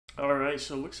right,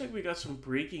 so it looks like we got some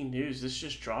breaking news. This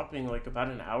just dropping like about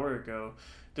an hour ago.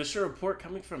 This is a report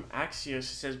coming from Axios. It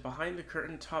says behind the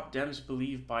curtain, top Dems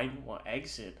believe Biden will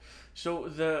exit. So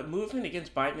the movement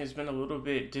against Biden has been a little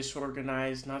bit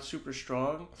disorganized, not super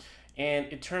strong. And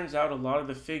it turns out a lot of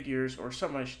the figures, or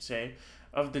some I should say,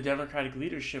 of the Democratic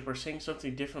leadership are saying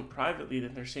something different privately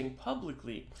than they're saying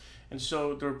publicly. And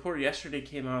so the report yesterday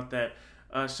came out that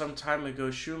some time ago,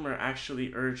 Schumer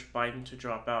actually urged Biden to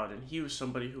drop out, and he was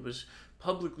somebody who was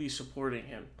publicly supporting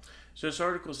him. So this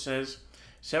article says,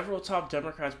 several top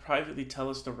Democrats privately tell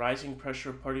us the rising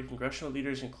pressure of party congressional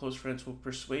leaders and close friends will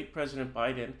persuade President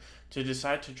Biden to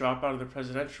decide to drop out of the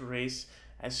presidential race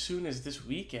as soon as this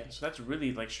weekend. So that's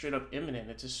really like straight up imminent.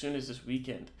 It's as soon as this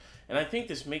weekend. And I think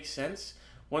this makes sense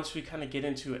once we kind of get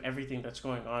into everything that's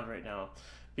going on right now,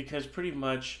 because pretty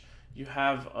much you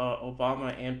have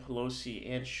Obama and Pelosi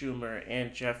and Schumer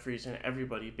and Jeffries and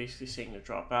everybody basically saying to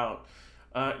drop out.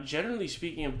 Generally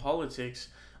speaking, in politics,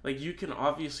 like, you can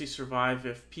obviously survive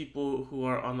if people who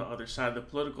are on the other side of the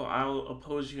political aisle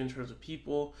oppose you in terms of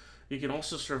people. You can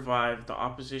also survive the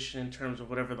opposition in terms of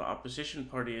whatever the opposition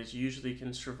party is. You usually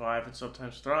can survive and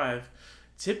sometimes thrive.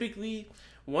 Typically,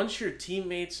 once your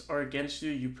teammates are against you,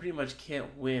 you pretty much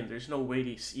can't win. There's no way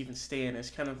to even stay in.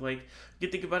 It's kind of like, you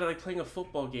can think about it like playing a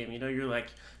football game. You know, you're like,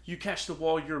 you catch the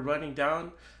ball, you're running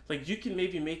down. Like, you can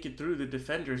maybe make it through the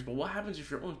defenders, but what happens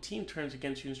if your own team turns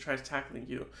against you and tries tackling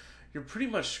you? You're pretty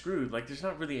much screwed. Like, there's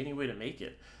not really any way to make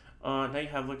it. Now you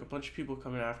have like a bunch of people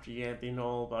coming after you, and they know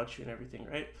all about you and everything,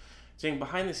 right? Saying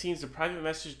behind the scenes, the private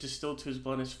message distilled to his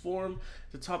bluntest form.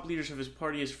 The top leaders of his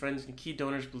party, his friends, and key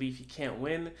donors believe he can't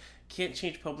win, can't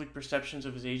change public perceptions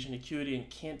of his age and acuity, and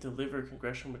can't deliver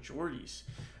congressional majorities.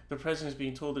 The president is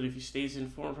being told that if he stays in,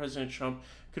 former President Trump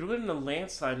could win in a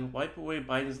landslide and wipe away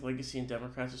Biden's legacy and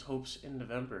Democrats' hopes in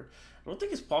November. I don't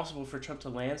think it's possible for Trump to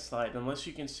landslide unless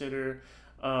you consider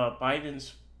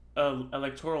Biden's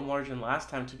electoral margin last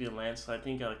time to be a landslide. I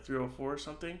think he got like 304 or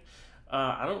something.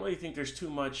 I don't really think there's too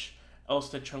much else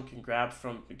that Trump can grab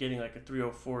from getting like a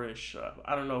 304-ish.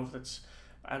 I don't know if that's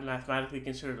mathematically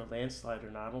considered a landslide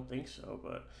or not. I don't think so,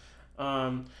 but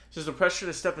says the pressure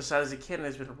to step aside as a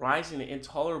candidate has been rising to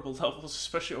intolerable levels,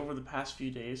 especially over the past few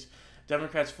days.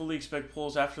 Democrats fully expect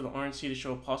polls after the RNC to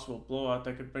show a possible blowout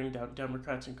that could bring down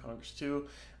Democrats in Congress too.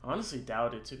 I honestly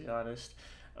doubt it, to be honest.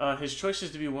 His choice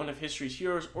is to be one of history's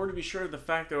heroes, or to be sure of the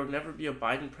fact there will never be a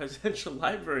Biden presidential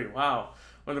library. Wow.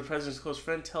 When the president's close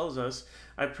friend tells us,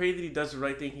 I pray that he does the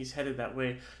right thing, he's headed that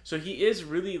way. So he is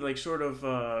really like sort of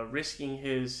risking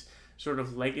his sort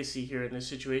of legacy here in this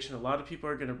situation. A lot of people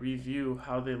are going to review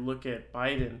how they look at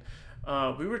Biden.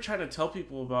 We were trying to tell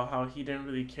people about how he didn't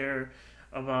really care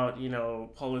about, you know,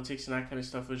 politics and that kind of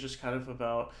stuff. It was just kind of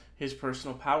about his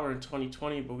personal power in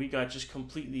 2020, but we got just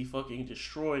completely fucking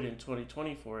destroyed in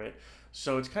 2020 for it.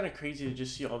 So it's kind of crazy to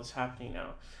just see all this happening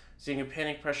now. Seeing a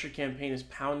panic pressure campaign is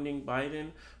pounding Biden.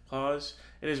 Pause.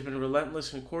 It has been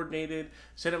relentless and coordinated.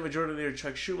 Senate Majority Leader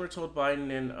Chuck Schumer told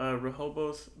Biden in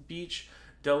Rehoboth Beach,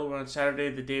 Delaware on Saturday,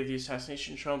 the day of the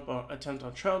assassination attempt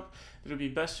on Trump, that it would be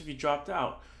best if he dropped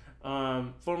out.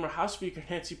 Former House Speaker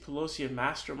Nancy Pelosi, a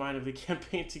mastermind of the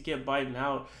campaign to get Biden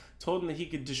out, told him that he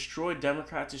could destroy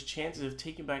Democrats' chances of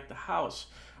taking back the House.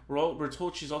 We're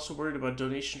told she's also worried about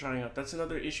donations drying up. That's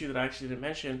another issue that I actually didn't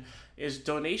mention, is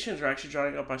donations are actually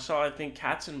drying up. I think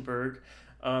Katzenberg,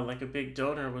 like a big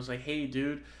donor, was like, hey,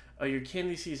 dude, your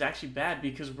candidacy is actually bad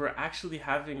because we're actually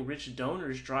having rich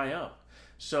donors dry up.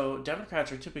 So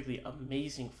Democrats are typically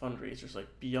amazing fundraisers, like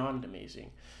beyond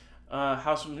amazing.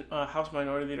 House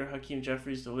Minority Leader Hakeem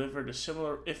Jeffries delivered a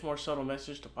similar, if more subtle,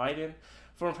 message to Biden.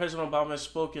 Former President Obama has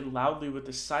spoken loudly with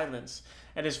the silence,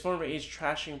 and his former aides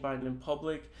trashing Biden in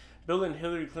public. Bill and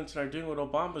Hillary Clinton are doing what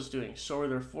Obama's doing, so are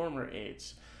their former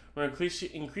aides. We're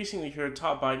increasingly hear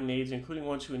top Biden aides, including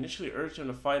ones who initially urged him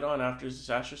to fight on after his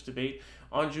disastrous debate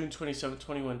on June 27,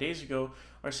 21 days ago,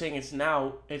 are saying it's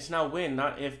now when,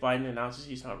 not if, Biden announces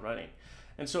he's not running.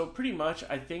 And so pretty much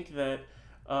I think that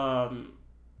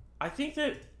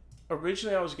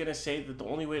originally I was going to say that the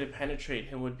only way to penetrate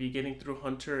him would be getting through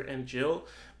Hunter and Jill,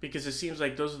 because it seems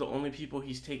like those are the only people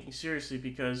he's taking seriously,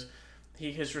 because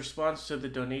his response to the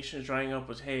donations drying up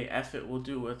was, hey, F it, we'll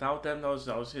do it without them.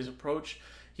 That was his approach.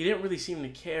 He didn't really seem to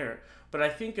care. But I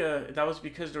think that was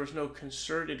because there was no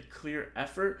concerted, clear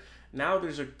effort. Now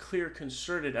there's a clear,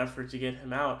 concerted effort to get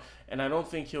him out, and I don't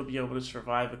think he'll be able to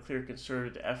survive a clear,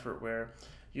 concerted effort where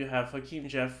you have Hakeem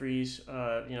Jeffries,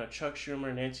 Chuck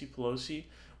Schumer, Nancy Pelosi.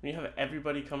 When you have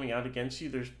everybody coming out against you,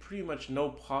 there's pretty much no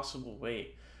possible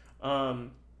way.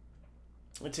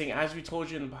 It's saying, as we told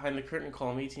you in the Behind the Curtain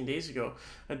column 18 days ago,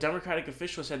 a Democratic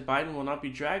official said Biden will not be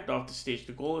dragged off the stage.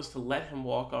 The goal is to let him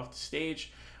walk off the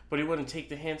stage, but he wouldn't take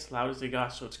the hints loud as they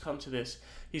got, so it's come to this.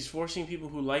 He's forcing people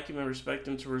who like him and respect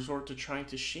him to resort to trying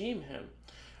to shame him.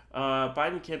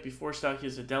 Biden can't be forced out. He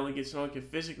has the delegates. No one can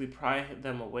physically pry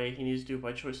them away. He needs to do it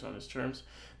by choice on his terms.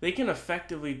 They can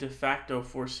effectively de facto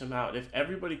force him out. If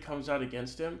everybody comes out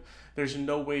against him, there's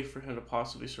no way for him to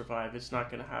possibly survive. It's not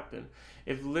going to happen.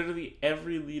 If literally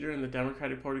every leader in the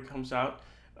Democratic Party comes out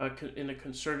in a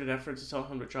concerted effort to tell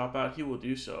him to drop out, he will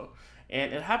do so.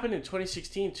 And it happened in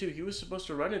 2016 too. He was supposed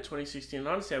to run in 2016. And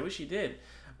honestly, I wish he did.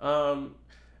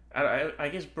 I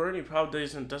guess Bernie probably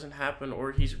doesn't happen,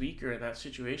 or he's weaker in that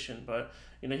situation. But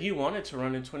he wanted to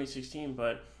run in 2016,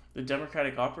 but the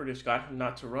Democratic operatives got him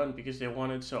not to run because they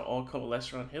wanted to all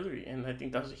coalesce around Hillary, and I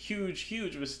think that was a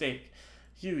huge mistake,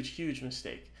 huge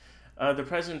mistake. The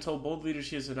president told both leaders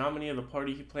he is the nominee of the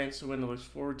party he plans to win and looks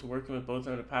forward to working with both of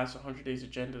them to pass a 100 days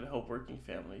agenda to help working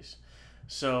families.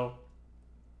 So,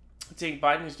 I think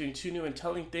Biden is doing two new and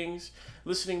telling things,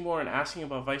 listening more and asking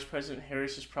about Vice President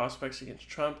Harris's prospects against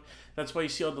Trump. That's why you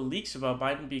see all the leaks about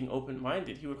Biden being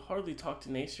open-minded. He would hardly talk to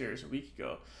naysayers a week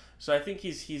ago. So I think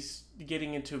he's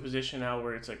getting into a position now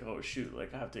where it's like, oh shoot,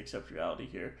 like I have to accept reality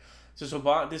here. So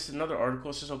this is another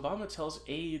article. It says Obama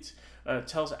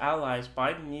tells allies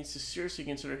Biden needs to seriously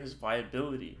consider his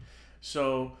viability.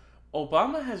 So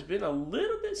Obama has been a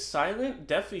little bit silent.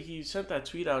 Definitely, he sent that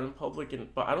tweet out in public,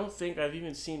 but I don't think I've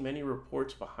even seen many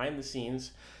reports behind the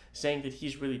scenes saying that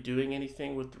he's really doing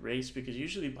anything with the race, because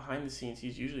usually behind the scenes,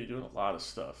 he's usually doing a lot of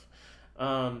stuff.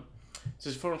 It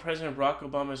says former President Barack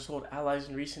Obama has told allies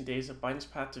in recent days that Biden's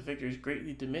path to victory is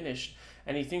greatly diminished,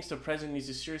 and he thinks the president needs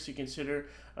to seriously consider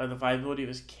the viability of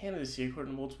his candidacy,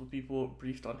 according to multiple people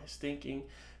briefed on his thinking.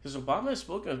 It says Obama has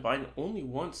spoken with Biden only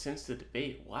once since the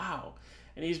debate. Wow.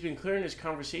 And he's been clear in his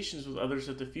conversations with others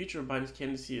that the future of Biden's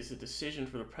candidacy is a decision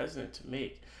for the president to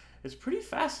make. It's pretty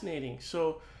fascinating.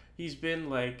 So he's been,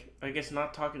 like, I guess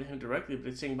not talking to him directly, but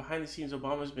it's saying behind the scenes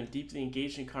Obama has been deeply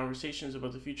engaged in conversations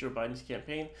about the future of Biden's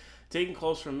campaign, taking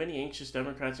calls from many anxious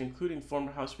Democrats, including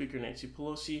former House Speaker Nancy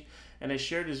Pelosi, and has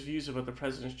shared his views about the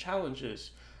president's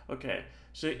challenges. Okay,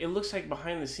 so it looks like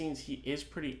behind the scenes he is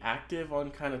pretty active on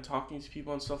kind of talking to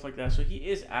people and stuff like that. So he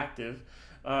is active.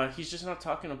 He's just not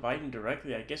talking to Biden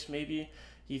directly. I guess maybe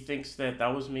he thinks that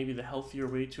was maybe the healthier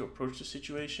way to approach the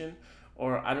situation.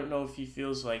 Or I don't know if he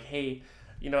feels like, hey,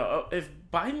 if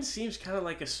Biden seems kind of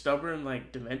like a stubborn,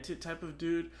 like demented type of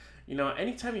dude,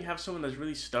 anytime you have someone that's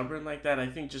really stubborn like that, I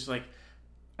think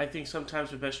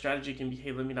sometimes the best strategy can be,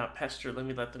 hey, let me not pester, let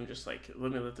me let them just like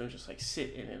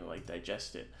sit in it and like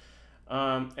digest it.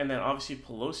 And then obviously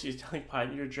Pelosi is telling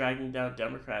Biden, you're dragging down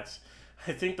Democrats.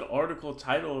 I think the article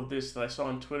title of this that I saw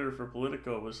on Twitter for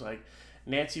Politico was like,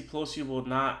 Nancy Pelosi will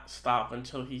not stop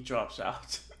until he drops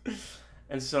out.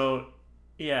 And so,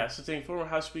 yeah, so saying former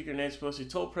House Speaker Nancy Pelosi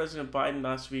told President Biden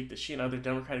last week that she and other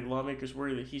Democratic lawmakers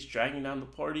worry that he's dragging down the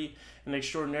party in an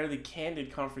extraordinarily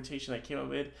candid confrontation that came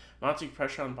amid mounting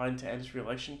pressure on Biden to end his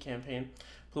re-election campaign.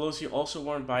 Pelosi also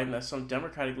warned Biden that some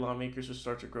Democratic lawmakers would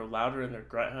start to grow louder in their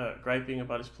griping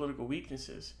about his political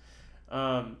weaknesses.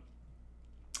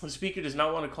 The speaker does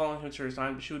not want to call on him to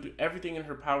resign, but she will do everything in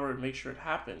her power to make sure it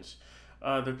happens.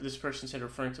 This person said,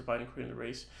 referring to Biden quitting the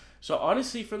race. So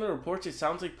honestly, from the reports, it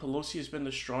sounds like Pelosi has been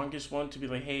the strongest one to be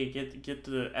like, hey, get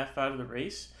the F out of the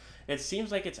race. It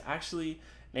seems like it's actually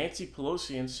Nancy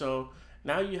Pelosi. And so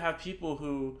now you have people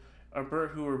who are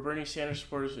Bernie Sanders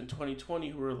supporters in 2020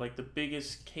 who are like the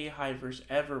biggest K-hivers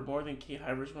ever, more than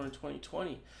K-hivers were in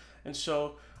 2020. And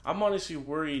so I'm honestly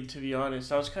worried, to be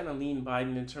honest. I was kind of leaning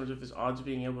Biden in terms of his odds of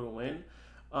being able to win.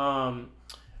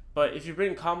 But if you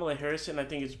bring Kamala Harris in, I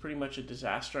think it's pretty much a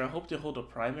disaster. I hope they hold a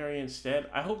primary instead.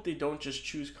 I hope they don't just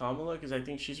choose Kamala, because I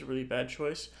think she's a really bad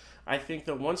choice. I think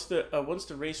that once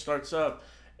the race starts up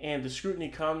and the scrutiny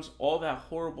comes, all that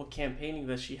horrible campaigning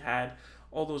that she had,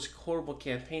 all those horrible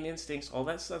campaign instincts, all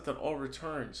that stuff, that all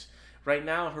returns. Right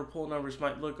now, her poll numbers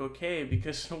might look okay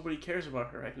because nobody cares about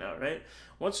her right now, right?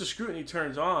 Once the scrutiny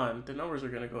turns on, the numbers are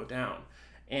going to go down.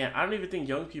 And I don't even think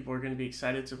young people are going to be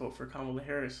excited to vote for Kamala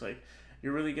Harris. Like,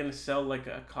 you're really going to sell like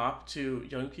a cop to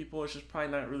young people? It's just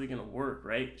probably not really going to work,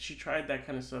 right? She tried that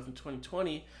kind of stuff in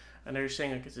 2020, and they're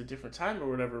saying like it's a different time or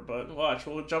whatever, but watch,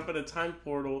 we'll jump in a time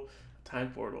portal.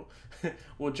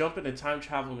 We'll jump in a time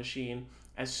travel machine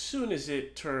as soon as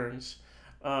it turns,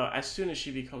 as soon as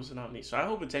she becomes a nominee. So I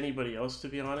hope it's anybody else, to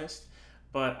be honest,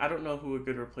 but I don't know who a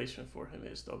good replacement for him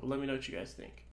is, though. But let me know what you guys think.